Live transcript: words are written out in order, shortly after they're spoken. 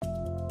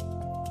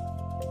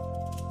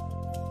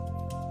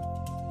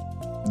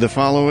The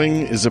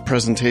following is a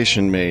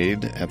presentation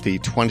made at the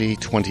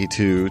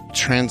 2022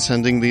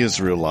 Transcending the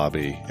Israel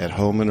Lobby at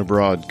Home and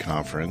Abroad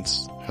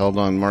conference held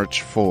on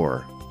March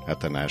 4 at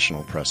the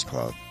National Press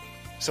Club.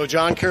 So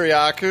John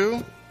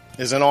Kiriakou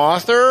is an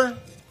author,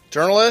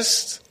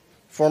 journalist,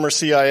 former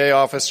CIA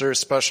officer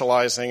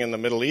specializing in the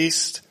Middle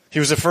East. He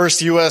was the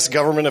first U.S.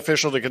 government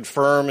official to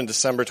confirm in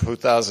December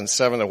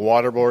 2007 that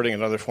waterboarding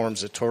and other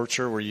forms of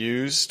torture were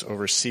used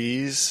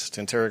overseas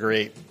to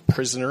interrogate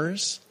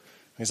prisoners.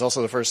 He's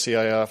also the first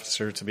CIA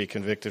officer to be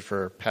convicted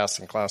for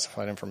passing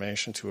classified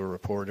information to a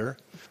reporter.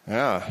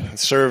 Yeah,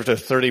 served a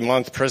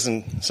 30-month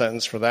prison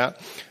sentence for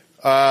that.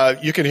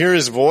 You can hear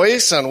his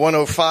voice on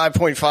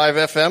 105.5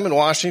 FM in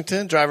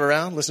Washington. Drive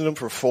around, listen to him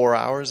for 4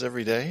 hours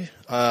every day.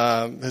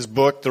 His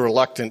book, The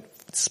Reluctant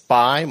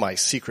Spy, My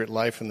Secret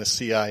Life in the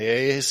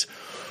CIA's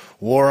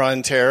War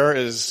on Terror,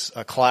 is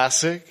a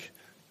classic.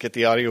 Get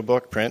the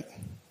audiobook, print.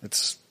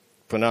 It's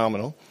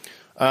phenomenal.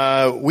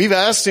 We've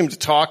asked him to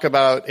talk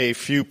about a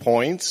few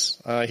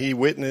points. He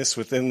witnessed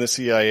within the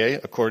CIA,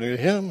 according to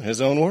him,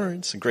 his own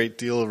words, a great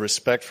deal of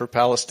respect for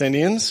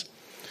Palestinians.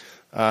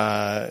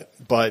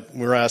 But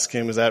we're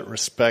asking him, is that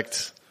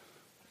respect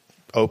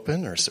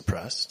open or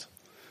suppressed?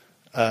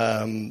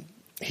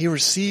 He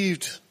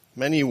received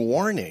many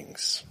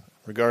warnings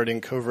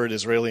regarding covert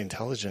Israeli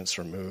intelligence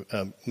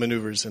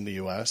maneuvers in the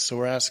U.S. So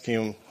we're asking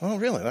him, oh,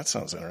 really? That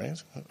sounds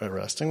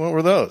interesting. What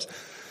were those?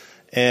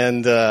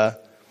 And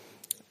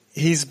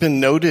he's been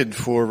noted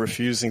for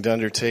refusing to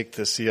undertake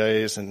the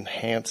CIA's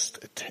enhanced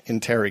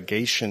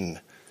interrogation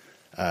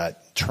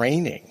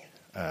training,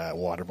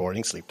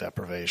 waterboarding, sleep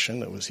deprivation,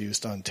 that was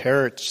used on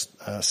terror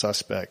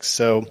suspects.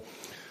 So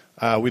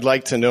we'd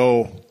like to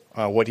know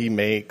what he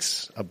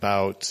makes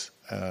about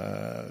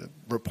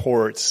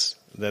reports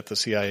that the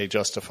CIA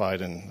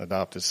justified and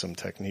adopted some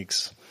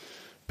techniques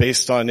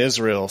based on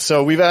Israel.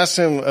 So we've asked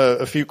him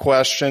a few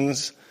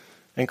questions,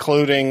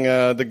 including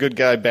the good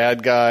guy,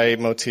 bad guy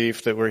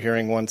motif that we're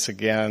hearing once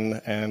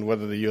again, and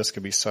whether the U.S.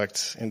 could be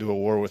sucked into a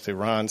war with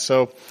Iran.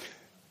 So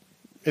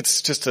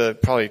it's just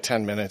probably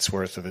 10 minutes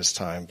worth of his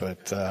time,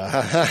 but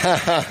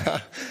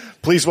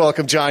please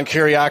welcome John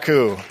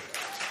Kiriakou.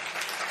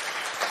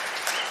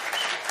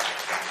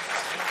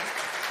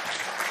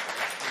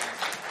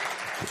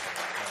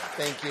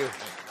 Thank you.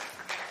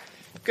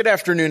 Good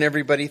afternoon,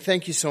 everybody.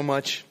 Thank you so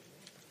much.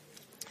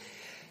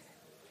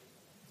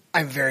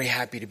 I'm very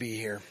happy to be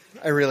here.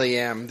 I really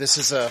am. This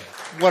is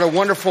what a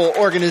wonderful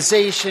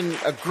organization,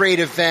 a great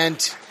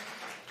event.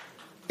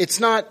 It's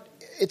not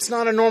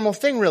a normal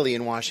thing really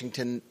in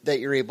Washington that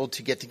you're able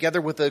to get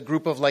together with a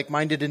group of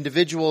like-minded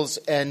individuals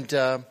and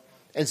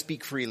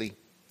speak freely.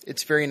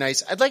 It's very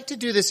nice. I'd like to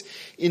do this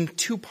in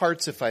two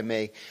parts, if I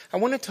may. I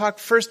want to talk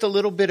first a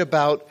little bit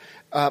about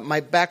my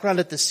background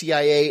at the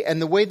CIA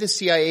and the way the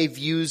CIA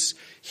views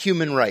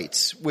human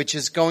rights, which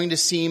is going to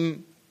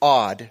seem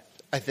odd,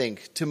 I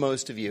think, to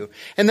most of you.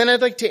 And then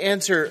I'd like to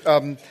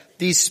answer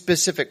these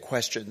specific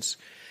questions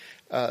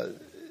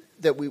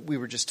that we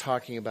were just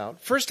talking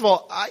about. First of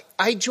all,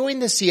 I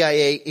joined the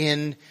CIA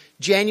in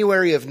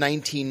January of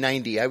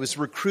 1990. I was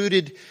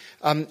recruited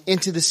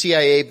into the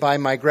CIA by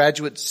my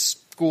graduate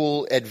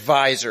school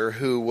advisor,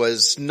 who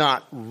was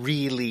not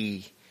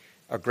really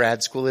a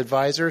grad school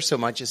advisor so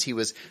much as he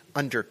was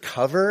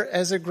undercover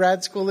as a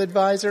grad school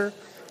advisor.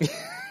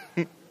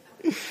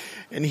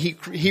 And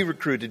he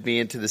recruited me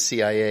into the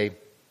CIA.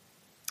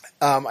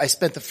 I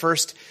spent the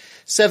first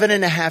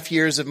 7.5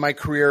 years of my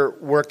career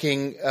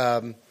working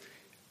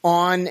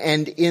on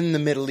and in the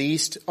Middle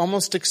East,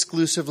 almost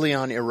exclusively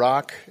on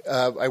Iraq.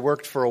 I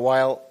worked for a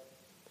while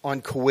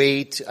on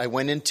Kuwait. I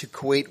went into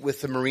Kuwait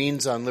with the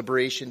Marines on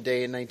Liberation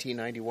Day in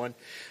 1991.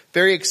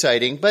 Very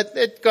exciting, but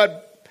it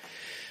got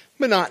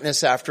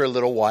monotonous after a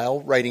little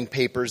while, writing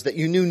papers that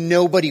you knew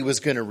nobody was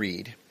going to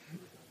read.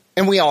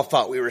 And we all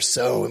thought we were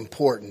so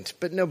important,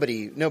 but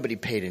nobody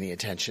paid any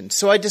attention.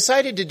 So I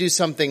decided to do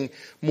something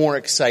more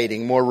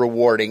exciting, more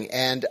rewarding,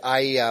 and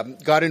I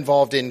got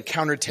involved in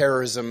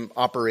counterterrorism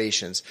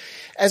operations.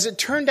 As it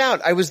turned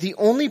out, I was the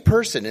only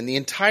person in the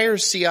entire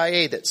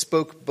CIA that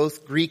spoke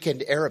both Greek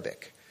and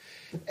Arabic.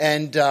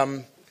 And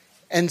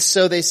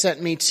so they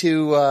sent me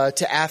to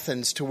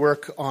Athens to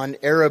work on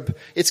Arab,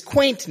 it's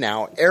quaint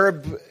now,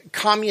 Arab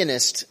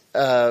communist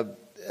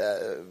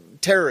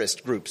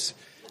terrorist groups.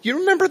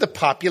 You remember the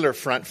Popular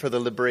Front for the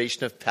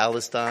Liberation of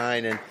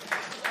Palestine and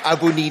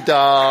Abu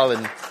Nidal,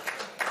 and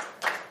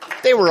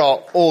they were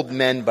all old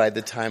men by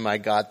the time I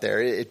got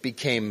there. It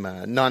became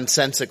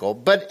nonsensical.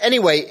 But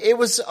anyway, it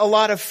was a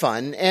lot of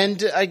fun,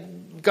 and I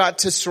got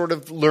to sort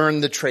of learn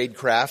the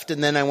tradecraft,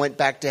 and then I went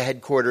back to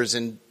headquarters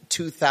in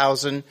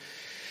 2000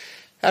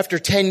 after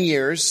 10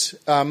 years,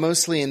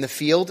 mostly in the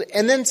field,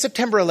 and then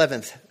September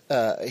 11th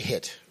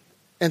hit.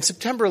 And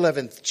September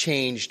 11th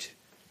changed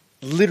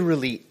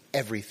literally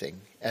everything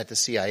at the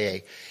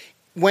CIA.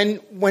 When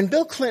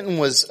Bill Clinton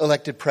was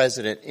elected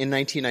president in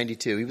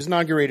 1992, he was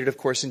inaugurated, of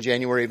course, in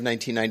January of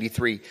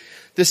 1993,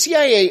 the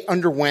CIA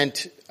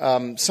underwent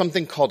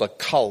something called a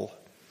cull.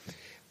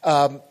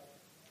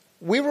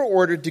 we were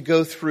ordered to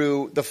go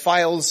through the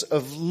files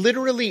of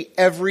literally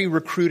every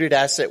recruited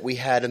asset we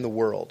had in the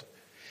world.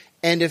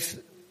 And if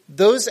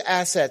those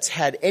assets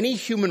had any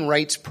human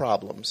rights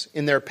problems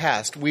in their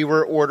past, we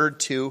were ordered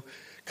to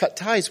cut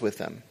ties with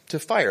them, to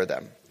fire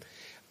them.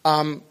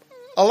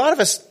 A lot of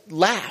us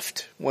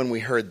laughed when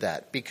we heard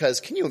that, because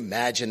can you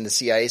imagine the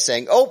CIA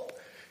saying, oh,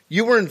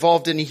 you were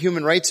involved in a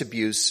human rights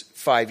abuse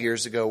 5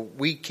 years ago.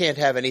 We can't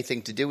have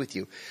anything to do with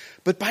you.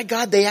 But by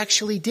God, they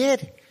actually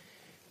did.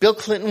 Bill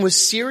Clinton was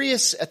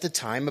serious at the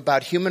time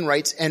about human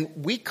rights,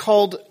 and we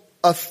culled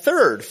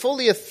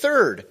fully a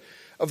third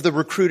of the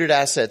recruited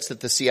assets that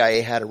the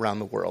CIA had around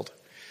the world.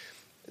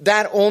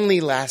 That only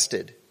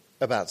lasted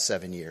about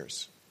 7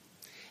 years.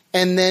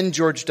 And then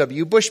George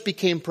W. Bush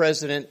became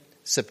president.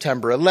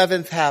 September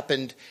 11th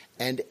happened,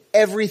 and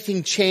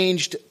everything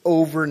changed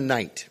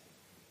overnight.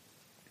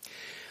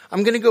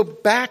 I'm going to go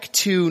back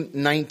to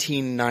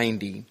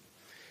 1990.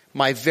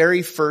 My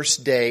very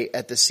first day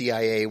at the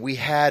CIA, we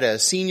had a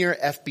senior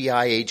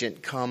FBI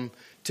agent come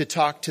to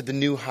talk to the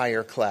new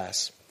hire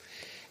class.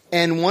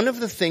 And one of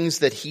the things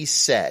that he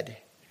said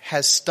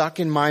has stuck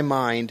in my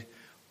mind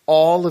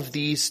all of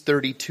these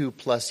 32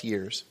 plus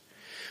years.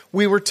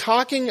 We were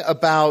talking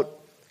about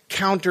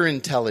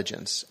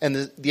counterintelligence and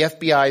the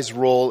FBI's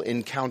role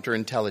in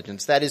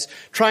counterintelligence. That is,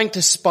 trying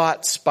to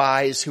spot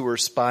spies who are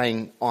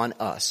spying on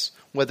us,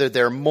 whether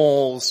they're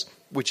moles,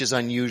 which is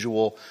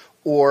unusual,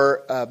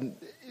 or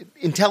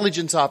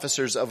intelligence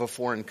officers of a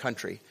foreign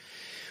country.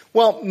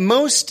 Well,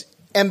 most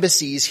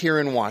embassies here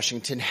in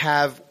Washington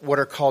have what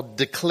are called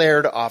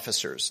declared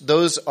officers.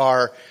 Those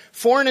are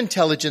foreign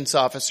intelligence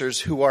officers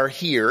who are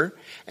here,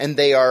 and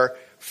they are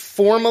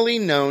formally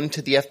known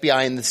to the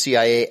FBI and the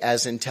CIA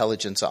as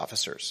intelligence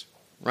officers,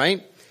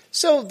 right?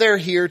 So they're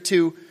here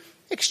to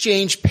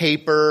exchange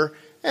paper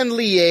and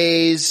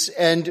liaise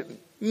and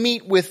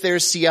meet with their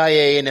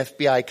CIA and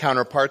FBI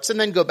counterparts, and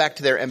then go back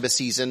to their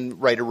embassies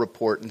and write a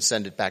report and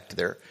send it back to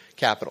their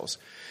capitals.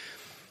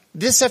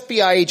 This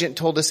FBI agent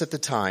told us at the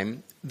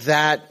time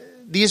that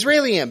the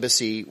Israeli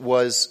embassy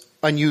was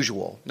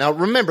unusual. Now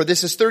remember,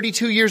 this is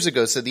 32 years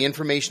ago, so the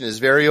information is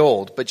very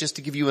old, but just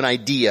to give you an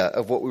idea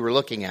of what we were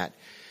looking at.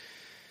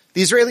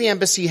 The Israeli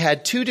embassy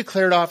had 2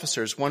 declared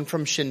officers, one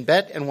from Shin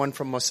Bet and one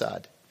from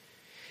Mossad.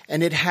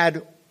 And it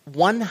had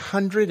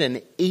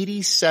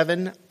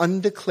 187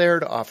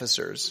 undeclared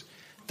officers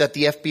that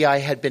the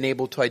FBI had been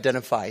able to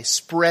identify,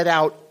 spread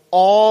out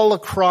all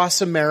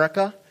across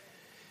America,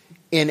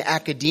 in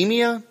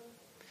academia,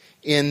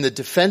 in the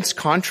defense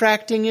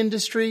contracting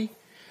industry.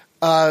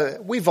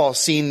 We've all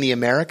seen The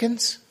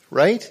Americans,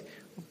 right?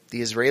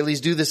 The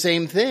Israelis do the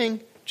same thing,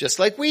 just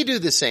like we do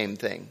the same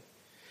thing.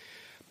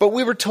 But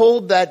we were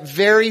told that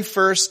very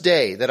first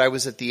day that I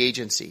was at the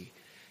agency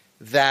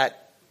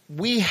that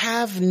we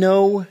have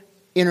no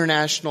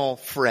international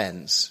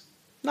friends.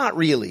 Not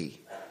really.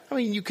 I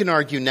mean, you can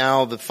argue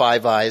now the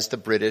Five Eyes, the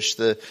British,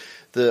 the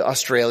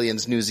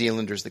Australians, New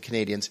Zealanders, the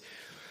Canadians.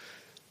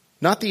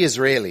 Not the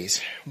Israelis.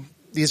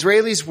 The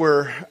Israelis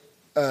were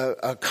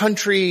a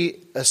country,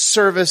 a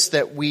service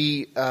that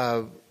we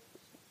had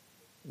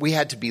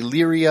to be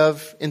leery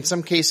of. In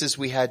some cases,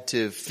 we had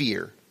to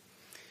fear.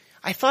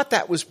 I thought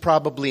that was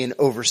probably an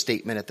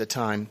overstatement at the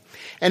time.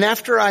 And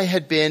after I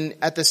had been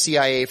at the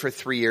CIA for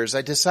 3 years,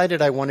 I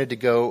decided I wanted to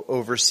go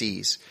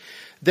overseas.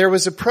 There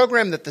was a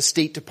program that the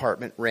State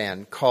Department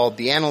ran called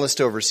the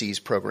Analyst Overseas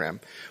Program,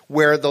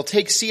 where they'll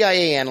take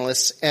CIA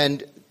analysts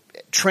and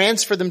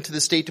transfer them to the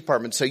State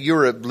Department. So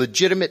you're a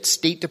legitimate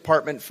State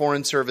Department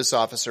Foreign Service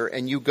officer,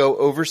 and you go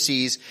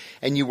overseas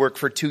and you work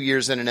for 2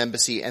 years in an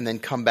embassy and then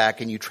come back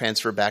and you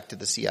transfer back to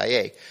the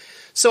CIA.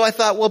 So I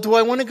thought, well, do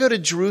I want to go to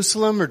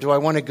Jerusalem or do I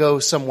want to go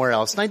somewhere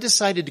else? And I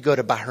decided to go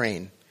to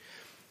Bahrain.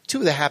 2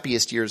 of the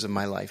happiest years of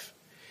my life.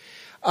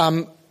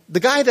 The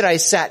guy that I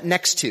sat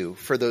next to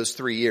for those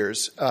 3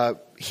 years,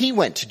 he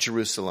went to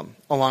Jerusalem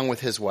along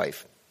with his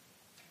wife.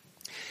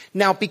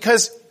 Now,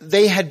 because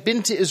they had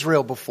been to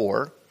Israel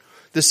before,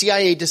 the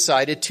CIA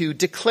decided to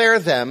declare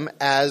them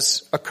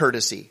as a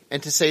courtesy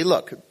and to say,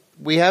 look,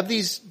 we have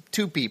these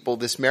 2 people,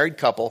 this married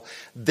couple,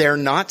 they're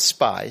not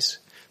spies.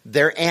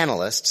 They're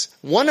analysts.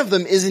 One of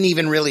them isn't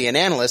even really an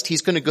analyst.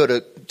 He's going to go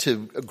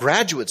to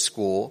graduate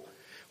school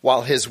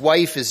while his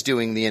wife is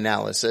doing the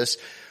analysis.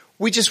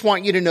 We just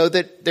want you to know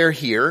that they're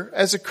here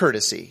as a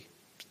courtesy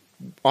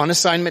on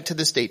assignment to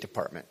the State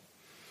Department.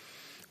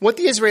 What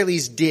the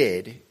Israelis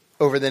did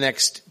over the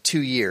next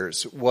 2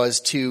 years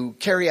was to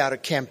carry out a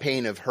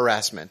campaign of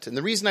harassment. And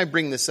the reason I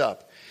bring this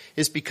up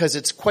is because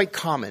it's quite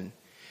common.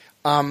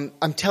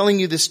 I'm telling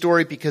you this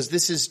story because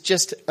this is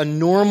just a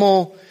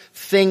normal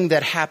thing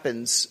that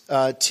happens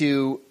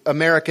to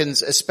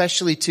Americans,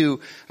 especially to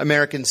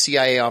American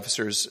CIA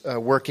officers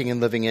working and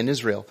living in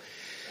Israel.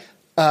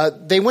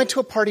 They went to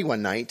a party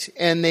one night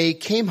and they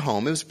came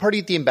home. It was a party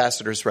at the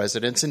ambassador's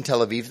residence in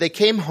Tel Aviv. They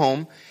came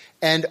home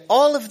and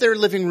all of their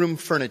living room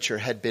furniture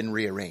had been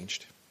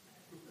rearranged.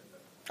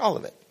 All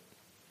of it.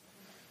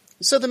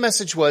 So the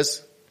message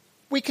was,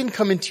 we can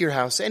come into your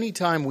house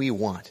anytime we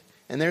want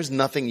and there's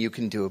nothing you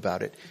can do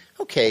about it.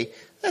 Okay,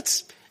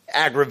 that's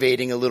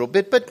aggravating a little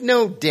bit, but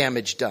no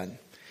damage done.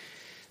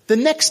 The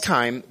next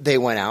time they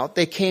went out,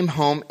 they came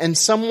home and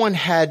someone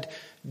had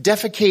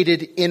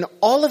defecated in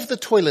all of the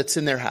toilets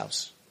in their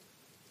house.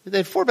 They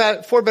had four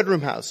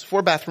bathroom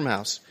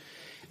house.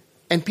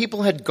 And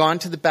people had gone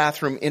to the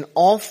bathroom in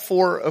all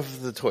 4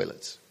 of the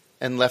toilets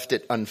and left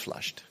it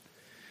unflushed.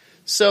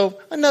 So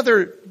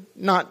another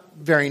not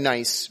very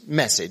nice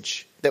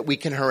message that we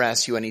can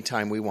harass you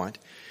anytime we want.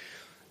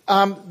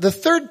 The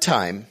third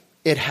time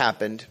it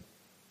happened,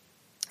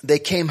 they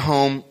came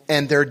home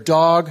and their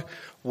dog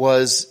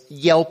was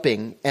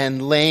yelping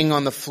and laying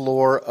on the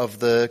floor of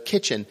the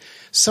kitchen.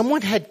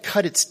 Someone had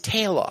cut its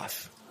tail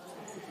off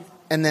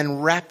and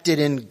then wrapped it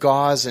in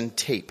gauze and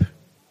tape.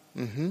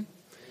 Mm-hmm.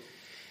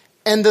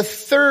 And the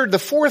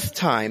fourth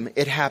time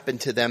it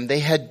happened to them, they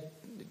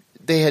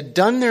had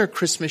done their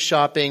Christmas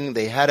shopping.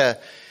 They had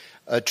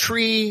a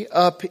tree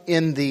up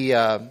in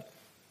the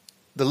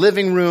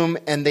living room,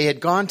 and they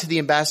had gone to the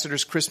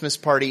ambassador's Christmas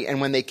party.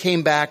 And when they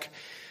came back,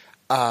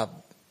 all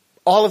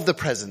of the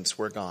presents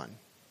were gone.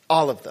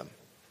 All of them.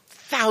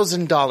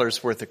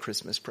 $1,000 worth of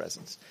Christmas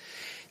presents.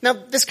 Now,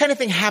 this kind of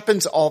thing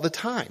happens all the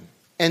time.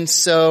 And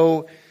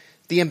so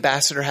the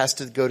ambassador has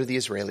to go to the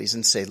Israelis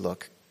and say,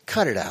 look,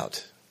 cut it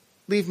out.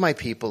 Leave my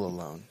people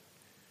alone.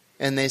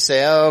 And they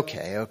say,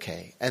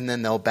 okay. And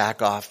then they'll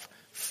back off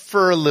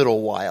for a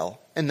little while,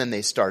 and then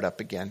they start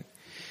up again.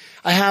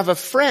 I have a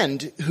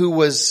friend who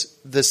was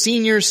the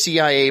senior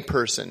CIA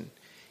person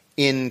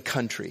in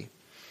country.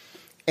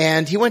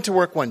 And he went to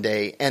work one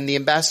day, and the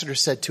ambassador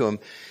said to him,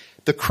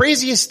 the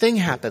craziest thing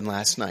happened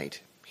last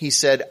night. He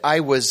said,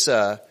 I was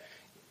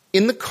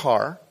in the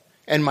car,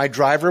 and my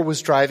driver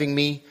was driving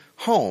me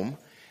home,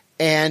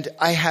 and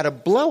I had a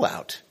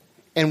blowout.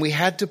 And we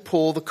had to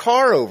pull the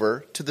car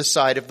over to the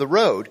side of the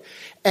road.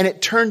 And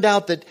it turned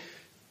out that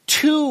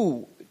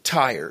 2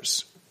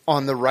 tires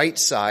on the right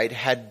side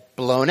had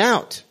blown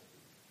out.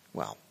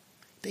 Well,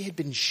 they had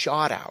been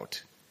shot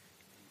out.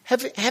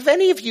 Have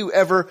any of you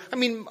ever,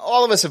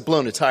 all of us have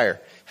blown a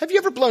tire. Have you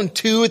ever blown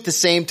 2 at the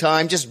same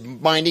time, just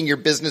minding your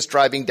business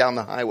driving down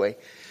the highway?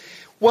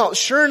 Well,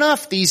 sure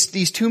enough,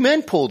 these 2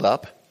 men pulled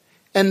up,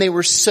 and they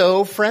were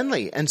so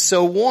friendly and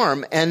so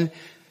warm, and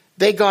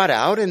they got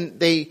out and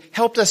they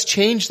helped us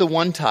change the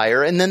 1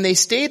 tire, and then they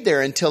stayed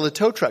there until the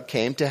tow truck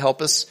came to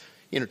help us,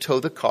 tow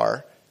the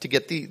car to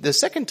get the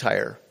second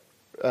tire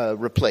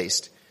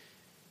replaced.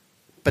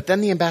 But then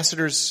the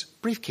ambassador's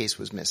briefcase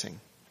was missing.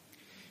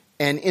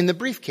 And in the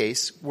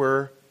briefcase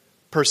were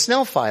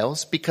personnel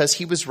files because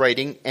he was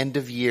writing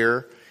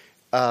end-of-year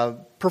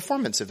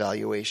performance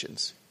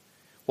evaluations.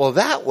 Well,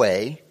 that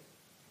way,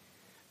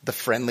 the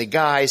friendly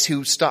guys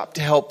who stopped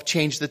to help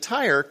change the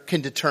tire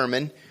can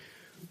determine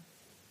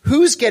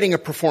who's getting a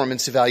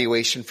performance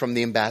evaluation from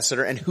the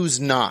ambassador and who's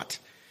not.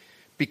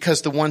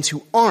 Because the ones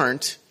who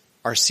aren't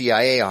are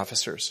CIA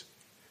officers.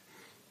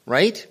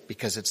 Right?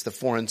 Because it's the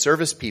foreign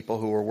service people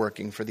who are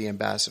working for the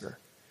ambassador.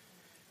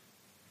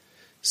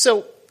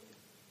 So,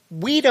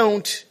 we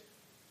don't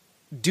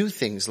do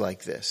things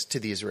like this to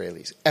the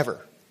Israelis,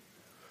 ever.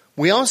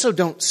 We also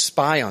don't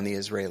spy on the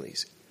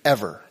Israelis,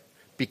 ever,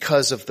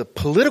 because of the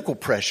political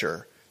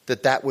pressure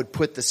that would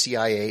put the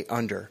CIA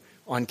under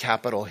on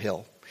Capitol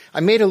Hill. I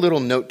made a little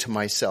note to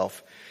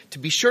myself to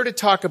be sure to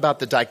talk about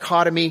the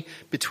dichotomy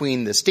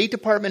between the State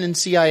Department and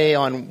CIA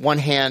on one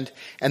hand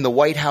and the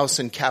White House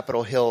and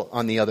Capitol Hill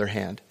on the other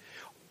hand.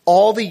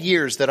 All the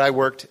years that I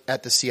worked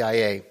at the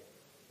CIA,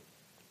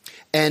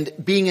 and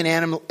being an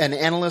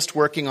analyst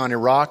working on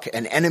Iraq,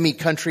 an enemy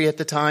country at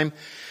the time,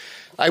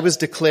 I was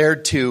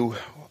declared to,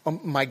 oh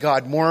my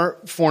God, more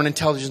foreign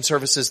intelligence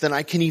services than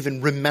I can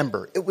even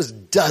remember. It was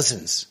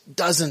dozens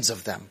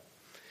of them.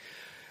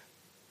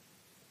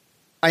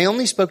 I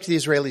only spoke to the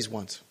Israelis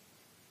once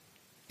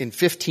in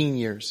 15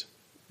 years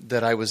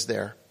that I was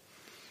there.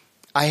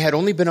 I had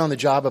only been on the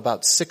job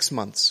about 6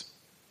 months.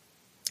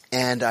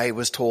 And I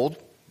was told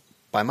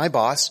by my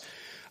boss,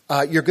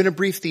 you're going to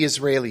brief the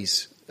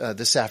Israelis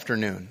this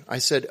afternoon. I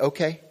said,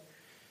 okay.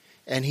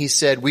 And he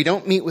said, we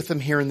don't meet with them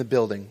here in the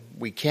building.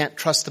 We can't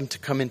trust them to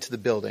come into the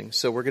building.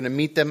 So we're going to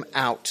meet them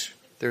out.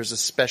 There's a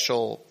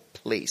special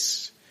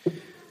place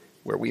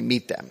where we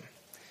meet them.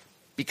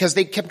 Because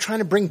they kept trying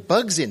to bring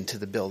bugs into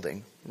the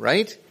building,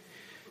 right?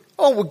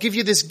 Oh, we'll give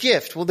you this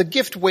gift. Well, the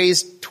gift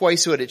weighs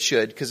twice what it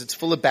should because it's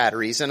full of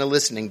batteries and a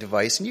listening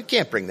device, and you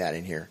can't bring that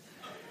in here.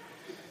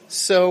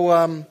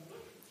 So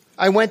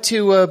I went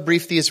to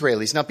brief the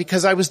Israelis. Now,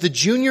 because I was the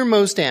junior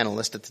most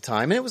analyst at the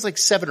time, and it was like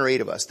 7 or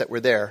 8 of us that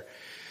were there,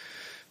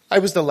 I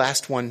was the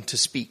last one to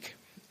speak.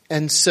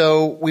 And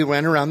so we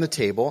went around the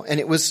table, and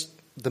it was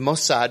the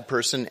Mossad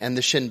person and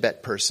the Shin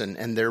Bet person,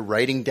 and they're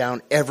writing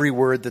down every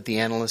word that the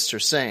analysts are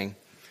saying.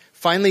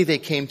 Finally, they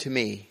came to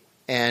me,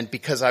 and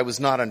because I was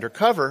not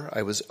undercover,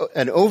 I was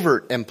an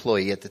overt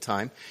employee at the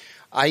time,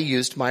 I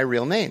used my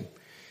real name.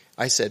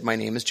 I said, my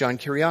name is John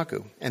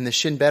Kiriakou. And the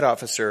Shin Bet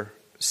officer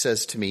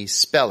says to me,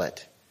 spell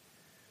it.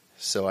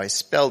 So I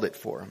spelled it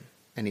for him.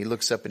 And he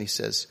looks up and he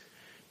says,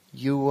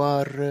 you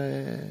are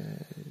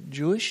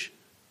Jewish?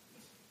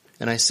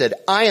 And I said,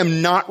 I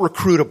am not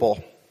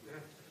recruitable.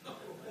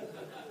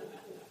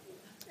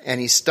 And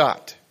he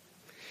stopped.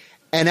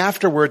 And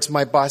afterwards,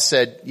 my boss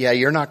said, yeah,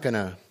 you're not going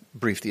to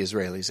brief the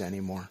Israelis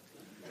anymore.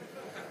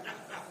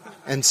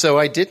 And so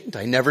I didn't.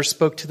 I never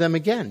spoke to them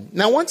again.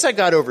 Now, once I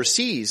got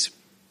overseas,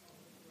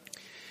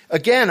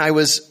 again, I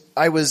was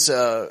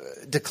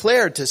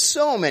declared to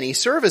so many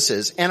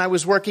services, and I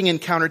was working in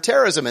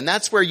counterterrorism, and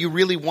that's where you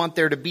really want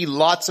there to be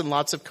lots and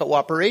lots of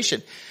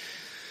cooperation.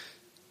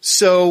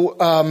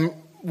 So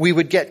we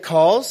would get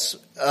calls,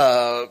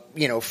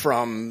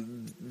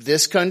 from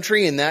this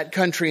country and that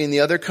country and the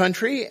other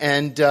country,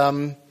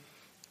 and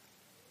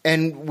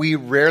we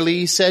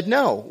rarely said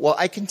no. Well,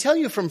 I can tell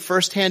you from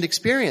firsthand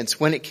experience,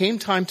 when it came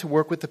time to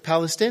work with the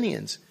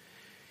Palestinians,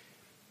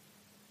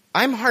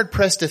 I'm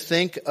hard-pressed to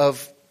think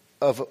of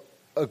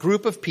a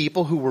group of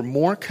people who were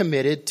more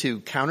committed to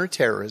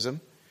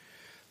counterterrorism,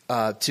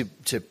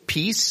 to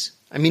peace.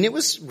 I mean, it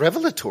was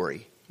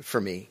revelatory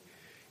for me.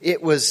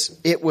 It was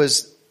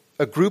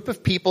a group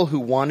of people who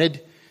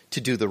wanted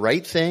to do the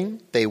right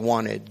thing. They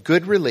wanted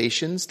good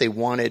relations. They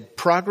wanted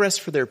progress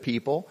for their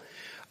people.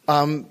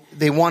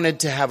 They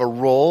wanted to have a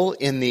role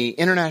in the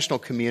international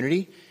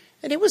community,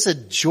 and it was a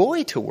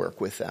joy to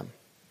work with them.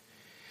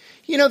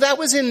 You know, that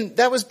was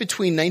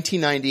between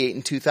 1998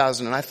 and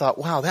 2000, and I thought,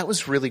 wow, that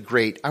was really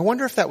great. I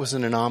wonder if that was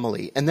an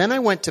anomaly. And then I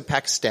went to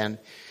Pakistan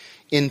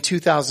in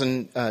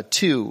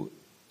 2002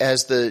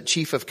 as the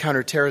chief of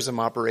counterterrorism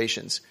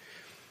operations.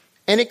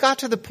 And it got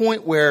to the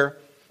point where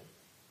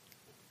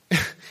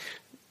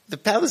the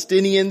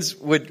Palestinians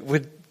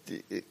would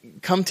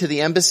come to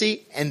the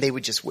embassy and they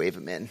would just wave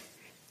them in.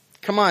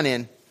 Come on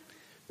in.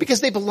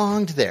 Because they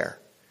belonged there.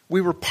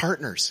 We were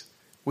partners.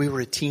 We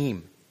were a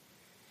team.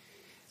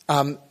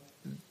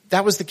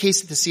 That was the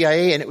case at the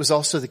CIA, and it was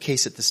also the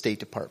case at the State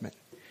Department.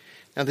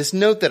 Now, this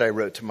note that I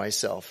wrote to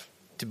myself,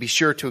 to be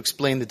sure to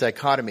explain the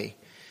dichotomy,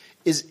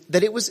 is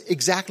that it was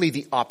exactly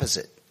the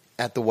opposite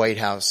at the White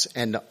House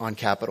and on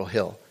Capitol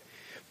Hill.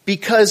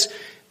 Because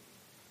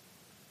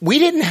we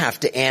didn't have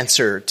to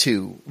answer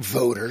to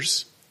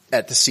voters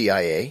at the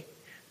CIA,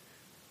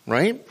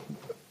 right?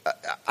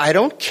 I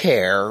don't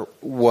care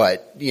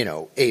what,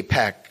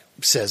 AIPAC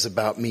says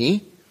about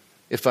me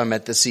if I'm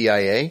at the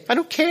CIA. I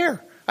don't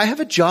care. I have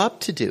a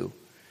job to do.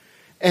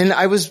 And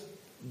I was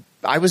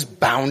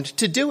bound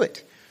to do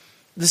it.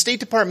 The State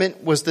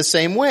Department was the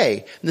same way.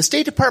 And the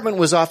State Department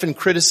was often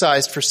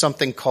criticized for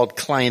something called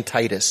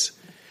clientitis.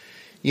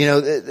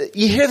 You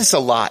hear this a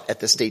lot at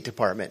the State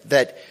Department,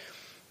 that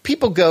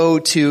people go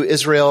to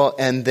Israel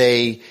and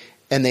they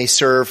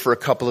serve for a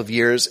couple of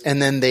years, and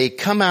then they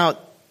come out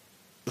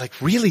like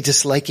really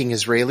disliking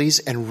Israelis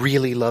and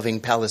really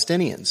loving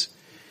Palestinians.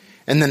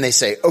 And then they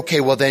say, okay,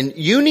 well then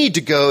you need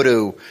to go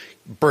to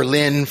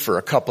Berlin for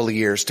a couple of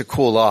years to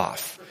cool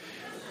off.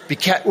 We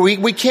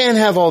can't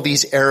have all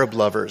these Arab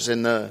lovers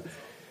in the...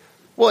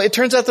 Well, it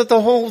turns out that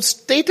the whole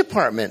State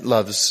Department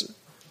loves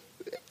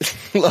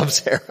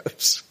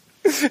Arabs.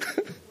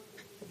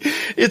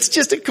 It's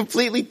just a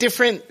completely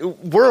different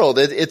world.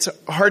 It's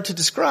hard to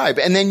describe.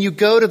 And then you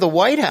go to the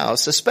White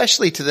House,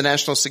 especially to the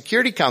National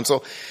Security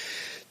Council,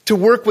 to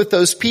work with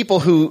those people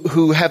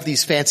who have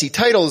these fancy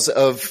titles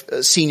of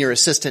senior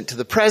assistant to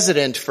the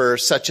president for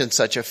such and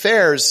such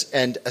affairs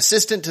and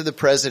assistant to the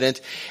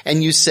president,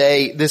 and you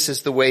say this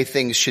is the way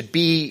things should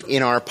be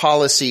in our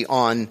policy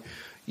on,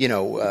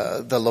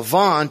 the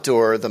Levant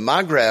or the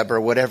Maghreb or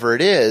whatever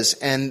it is,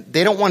 and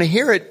they don't want to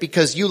hear it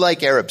because you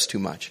like Arabs too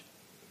much.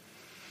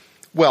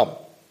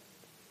 Well,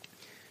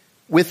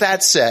 with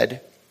that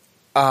said,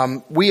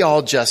 we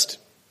all just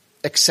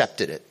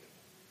accepted it.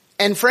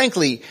 And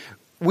frankly,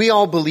 we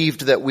all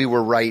believed that we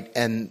were right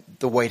and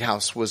the White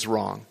House was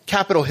wrong.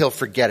 Capitol Hill,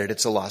 forget it.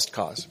 It's a lost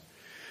cause.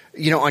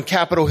 On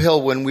Capitol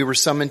Hill, when we were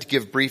summoned to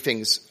give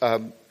briefings,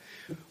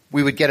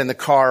 we would get in the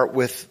car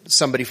with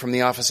somebody from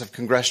the Office of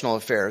Congressional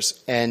Affairs,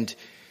 and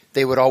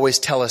they would always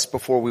tell us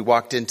before we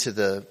walked into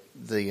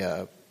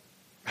the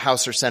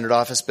House or Senate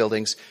office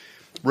buildings,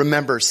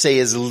 remember, say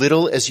as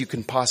little as you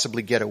can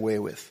possibly get away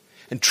with,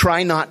 and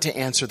try not to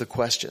answer the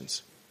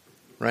questions,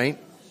 right?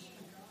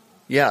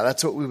 Yeah,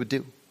 that's what we would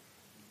do.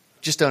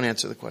 Just don't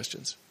answer the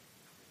questions.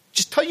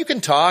 You can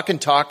talk and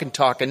talk and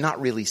talk and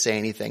not really say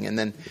anything. And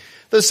then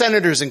the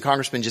senators and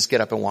congressmen just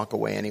get up and walk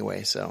away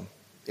anyway. So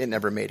it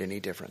never made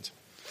any difference.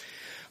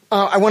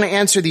 I want to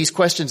answer these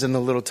questions in the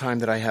little time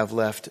that I have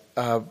left.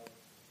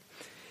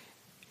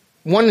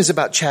 One is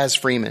about Chaz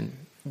Freeman.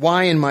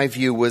 Why, in my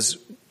view, was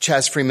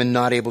Chaz Freeman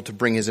not able to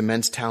bring his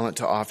immense talent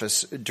to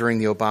office during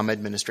the Obama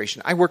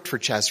administration? I worked for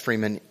Chaz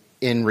Freeman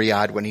in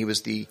Riyadh when he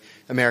was the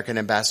American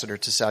ambassador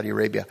to Saudi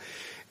Arabia.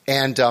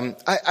 And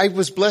I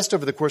was blessed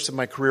over the course of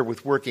my career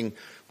with working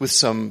with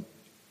some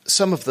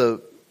of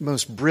the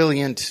most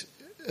brilliant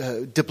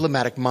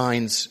diplomatic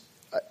minds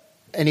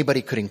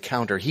anybody could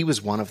encounter. He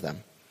was one of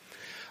them.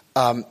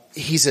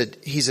 He's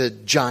a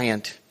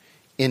giant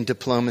in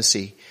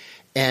diplomacy,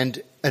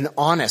 and an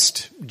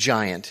honest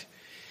giant.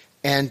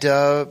 And,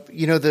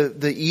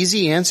 the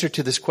easy answer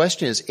to this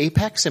question is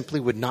AIPAC simply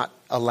would not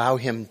allow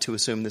him to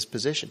assume this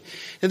position.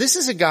 Now, this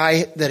is a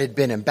guy that had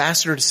been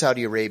ambassador to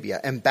Saudi Arabia,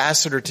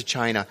 ambassador to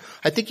China.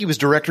 I think he was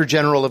director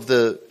general of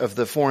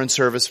the Foreign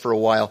Service for a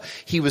while.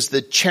 He was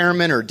the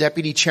chairman or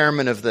deputy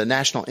chairman of the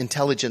National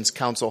Intelligence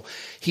Council.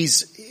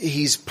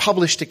 He's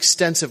published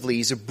extensively.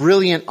 He's a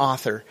brilliant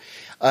author,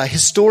 a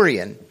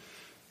historian.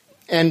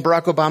 And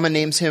Barack Obama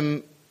names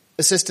him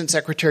Assistant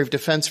Secretary of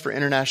Defense for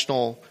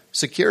International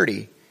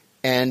Security.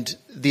 And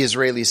the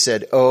Israelis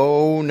said,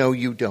 oh, no,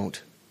 you don't.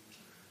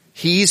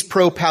 He's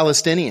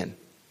pro-Palestinian.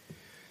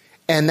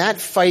 And that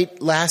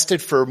fight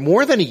lasted for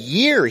more than a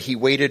year. He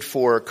waited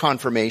for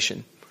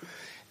confirmation.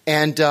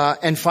 And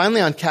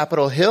finally on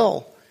Capitol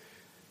Hill,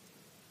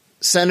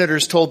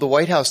 senators told the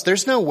White House,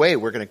 there's no way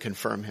we're going to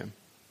confirm him.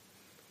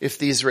 If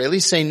the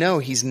Israelis say no,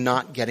 he's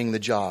not getting the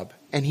job.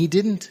 And he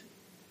didn't.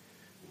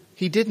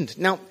 He didn't.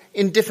 Now,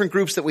 in different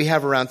groups that we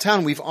have around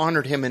town, we've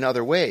honored him in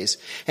other ways.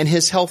 And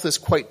his health is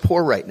quite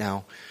poor right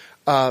now.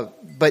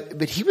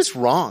 But he was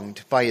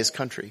wronged by his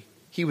country.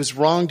 He was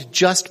wronged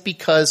just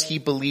because he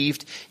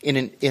believed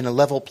in a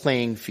level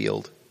playing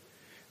field.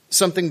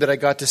 Something that I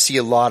got to see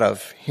a lot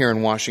of here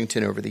in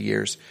Washington over the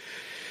years.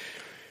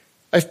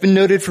 I've been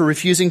noted for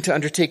refusing to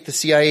undertake the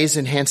CIA's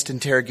enhanced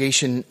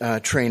interrogation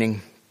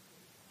training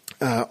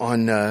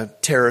on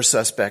terror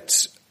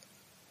suspects.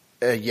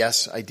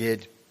 Yes, I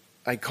did.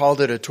 I called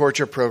it a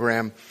torture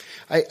program.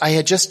 I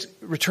had just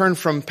returned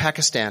from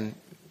Pakistan,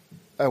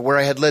 where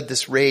I had led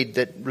this raid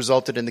that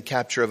resulted in the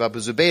capture of Abu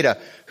Zubaydah,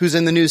 who's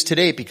in the news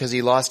today because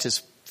he lost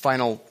his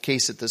final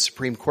case at the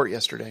Supreme Court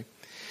yesterday.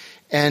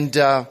 And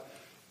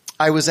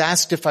I was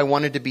asked if I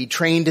wanted to be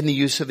trained in the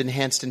use of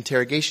enhanced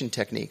interrogation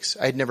techniques.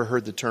 I had never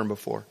heard the term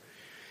before.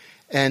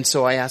 And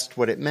so I asked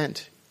what it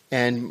meant.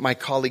 And my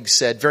colleague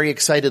said very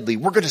excitedly,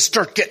 we're going to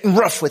start getting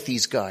rough with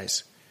these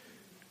guys.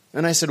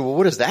 And I said, well,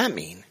 what does that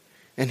mean?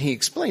 And he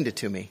explained it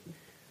to me.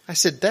 I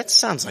said, that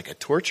sounds like a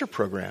torture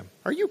program.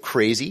 Are you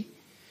crazy?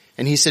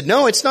 And he said,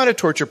 no, it's not a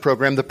torture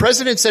program. The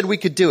president said we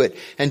could do it,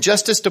 and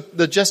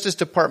the Justice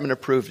Department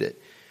approved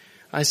it.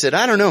 I said,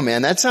 I don't know,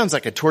 man. That sounds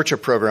like a torture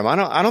program.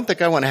 I don't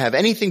think I want to have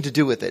anything to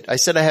do with it. I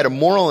said I had a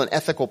moral and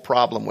ethical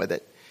problem with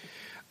it.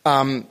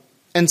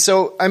 And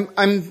so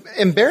I'm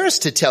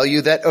embarrassed to tell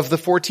you that of the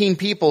 14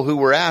 people who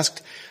were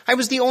asked, I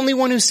was the only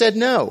one who said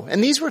no.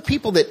 And these were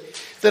people that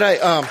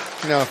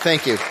no,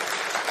 thank you.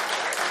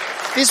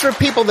 These were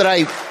people that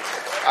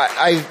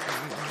I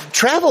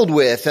traveled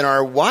with, and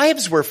our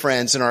wives were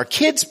friends, and our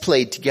kids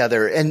played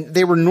together, and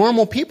they were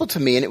normal people to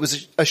me, and it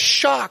was a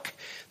shock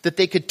that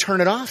they could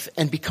turn it off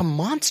and become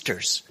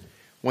monsters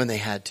when they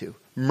had to.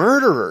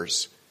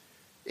 Murderers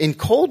in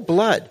cold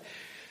blood.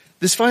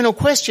 This final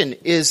question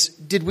is,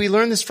 did we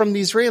learn this from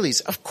the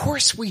Israelis? Of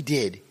course we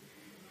did.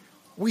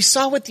 We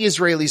saw what the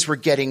Israelis were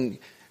getting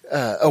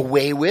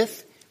away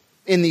with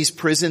in these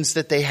prisons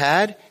that they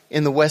had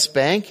in the West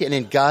Bank and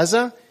in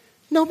Gaza.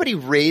 Nobody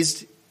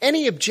raised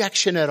any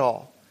objection at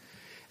all.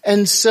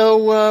 And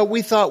so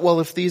we thought, well,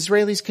 if the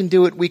Israelis can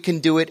do it, we can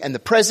do it. And the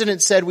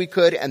president said we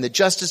could, and the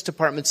Justice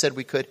Department said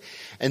we could.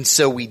 And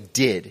so we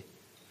did.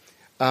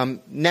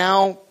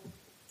 Now,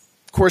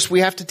 of course, we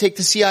have to take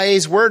the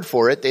CIA's word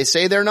for it. They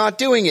say they're not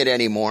doing it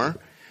anymore.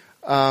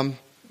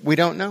 We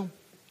don't know.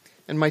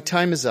 And my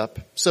time is up.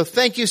 So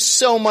thank you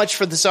so much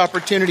for this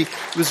opportunity.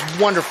 It was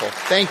wonderful.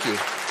 Thank you.